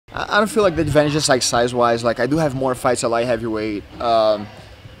I don't feel like the advantage is like size-wise. Like I do have more fights at light heavyweight.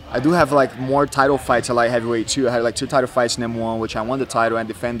 I do have like more title fights at light heavyweight too. I had like 2 title fights in M1, which I won the title and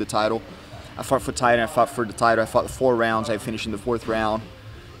defended the title. I fought for title, I fought for the title. I fought 4 rounds. I finished in the 4th round.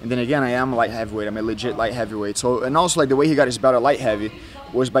 And then again, I am a light heavyweight. I'm a legit light heavyweight. So, and also like the way he got his belt at light heavy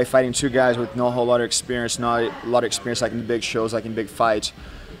was by fighting 2 guys with no whole lot of experience, not a lot of experience like in big shows, like in big fights.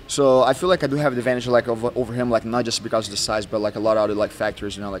 So I feel like I do have the advantage like over him, like not just because of the size, but like a lot of other like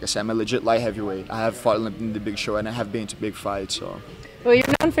factors. You know, like I said, I'm a legit light heavyweight. I have fought in the big show and I have been to big fights. So. Well, you're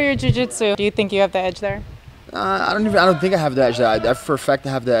known for your jiu-jitsu. Do you think you have the edge there? I don't think I have the edge there. I for a fact I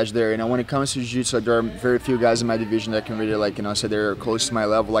have the edge there. You know, when it comes to jiu-jitsu, there are very few guys in my division that can really like, you know, say they're close to my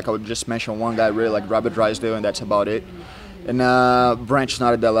level. Like I would just mention one guy really like Robert Drysdale, and that's about it. And Branch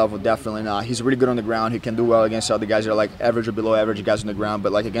not at that level, definitely not. He's really good on the ground. He can do well against other guys that are like average or below average guys on the ground.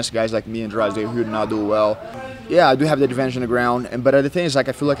 But like against guys like me and Drysdale, who do not do well. Yeah, I do have the advantage on the ground. But the thing is, like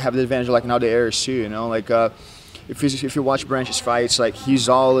I feel like I have the advantage like in other areas too. You know, like. If you watch Branch's fights, like he's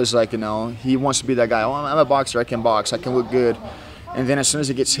always like, you know, he wants to be that guy. Oh, I'm a boxer, I can box, I can look good. And then as soon as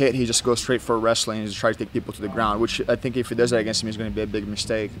he gets hit, he just goes straight for wrestling and just tries to take people to the ground, which I think if he does that against him, is going to be a big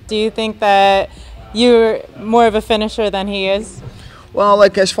mistake. Do you think that you're more of a finisher than he is? Well,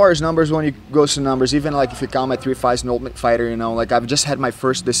 like as far as numbers, when you go to numbers, even like if you count my 3 fights in Ultimate Fighter, you know, like I've just had my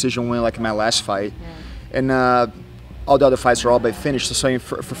first decision win like in my last fight. Yeah. And all the other fights are all by finish. So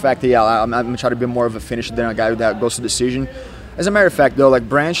for fact, yeah, I'm trying to be more of a finisher than a guy that goes to decision. As a matter of fact, though, like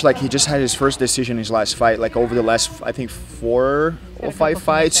Branch, like he just had his first decision in his last fight, like over the last I think 4 or 5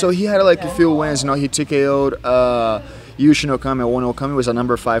 fights. So he had like a few wins. You know, he TKO'd Yushin Okami. One Okami was a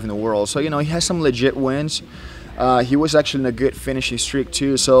number 5 in the world. So you know, he has some legit wins. He was actually in a good finishing streak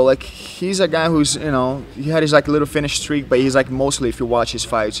too. So like he's a guy who's, you know, he had his like little finish streak, but he's like mostly, if you watch his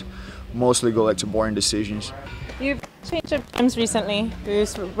fights, mostly go like to boring decisions. You've changed up gyms recently. You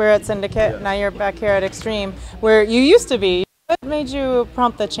were at Syndicate, yeah. Now you're back here at Xtreme, where you used to be. What made you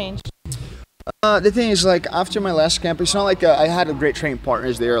prompt the change? The thing is, like, after my last camp, it's not like I had a great training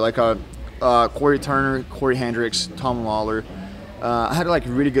partners there, like Corey Turner, Corey Hendricks, Tom Lawler. I had like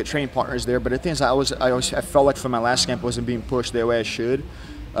really good training partners there, but the thing is, I felt like for my last camp I wasn't being pushed the way I should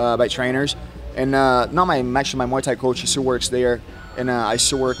by trainers. And not my Muay Thai coach, he still works there. And I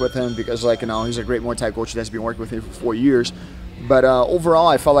still work with him because, like, you know, he's a great Muay Thai coach that's been working with me for 4 years. But overall,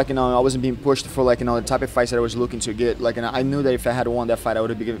 I felt like, you know, I wasn't being pushed for, like, you know, the type of fights that I was looking to get. Like, and I knew that if I had won that fight, I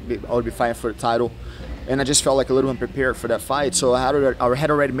would be fighting for the title. And I just felt like a little unprepared for that fight. So I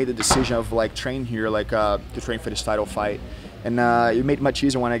had already made the decision of like train here, like to train for this title fight. And it made it much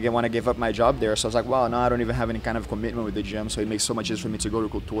easier when I gave up my job there. So I was like, wow, no, I don't even have any kind of commitment with the gym. So it makes so much easier for me to go to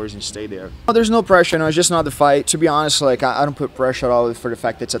Couture's and stay there. Well, there's no pressure. No, it's just not the fight. To be honest, like I don't put pressure at all for the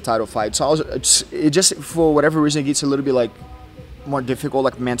fact that it's a title fight. So it just for whatever reason it gets a little bit like more difficult,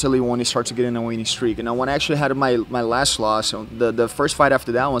 like mentally, when you start to get in a winning streak. And when I actually had my last loss, the first fight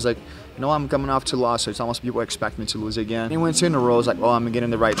after that one was like, you know, I'm coming off 2 losses. It's almost people expect me to lose again. And he went 2 in a row. It's like, oh, I'm getting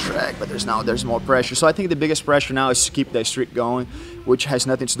the right track, but there's more pressure. So I think the biggest pressure now is to keep that streak going, which has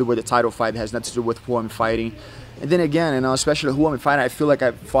nothing to do with the title fight. It has nothing to do with who I'm fighting. And then again, you know, especially who I'm fighting, I feel like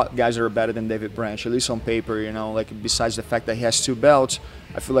I've fought guys that are better than David Branch, at least on paper, you know, like besides the fact that he has 2 belts,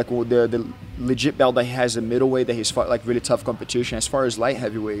 I feel like the legit belt that he has, the middleweight, that he's fought like really tough competition. As far as light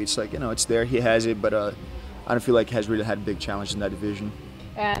heavyweight, it's like, you know, it's there, he has it, but I don't feel like he has really had a big challenge in that division.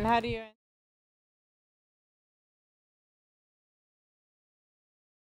 And how do you